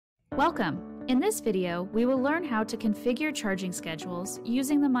Welcome! In this video, we will learn how to configure charging schedules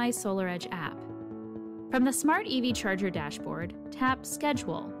using the MySolarEdge app. From the Smart EV Charger dashboard, tap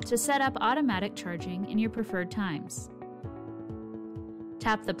Schedule to set up automatic charging in your preferred times.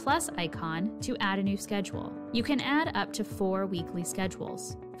 Tap the plus icon to add a new schedule. You can add up to 4 weekly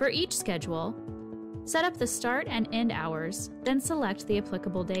schedules. For each schedule, set up the start and end hours, then select the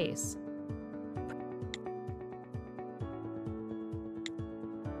applicable days.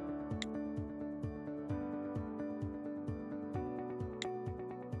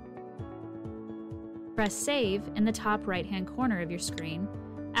 Press Save in the top right-hand corner of your screen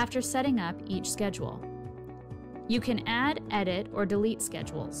after setting up each schedule. You can add, edit, or delete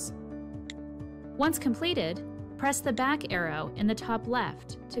schedules. Once completed, press the back arrow in the top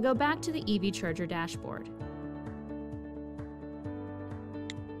left to go back to the EV Charger dashboard.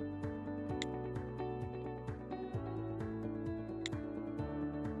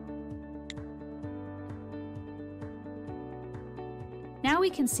 Now we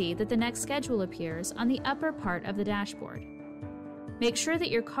can see that the next schedule appears on the upper part of the dashboard. Make sure that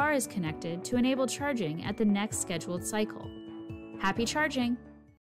your car is connected to enable charging at the next scheduled cycle. Happy charging!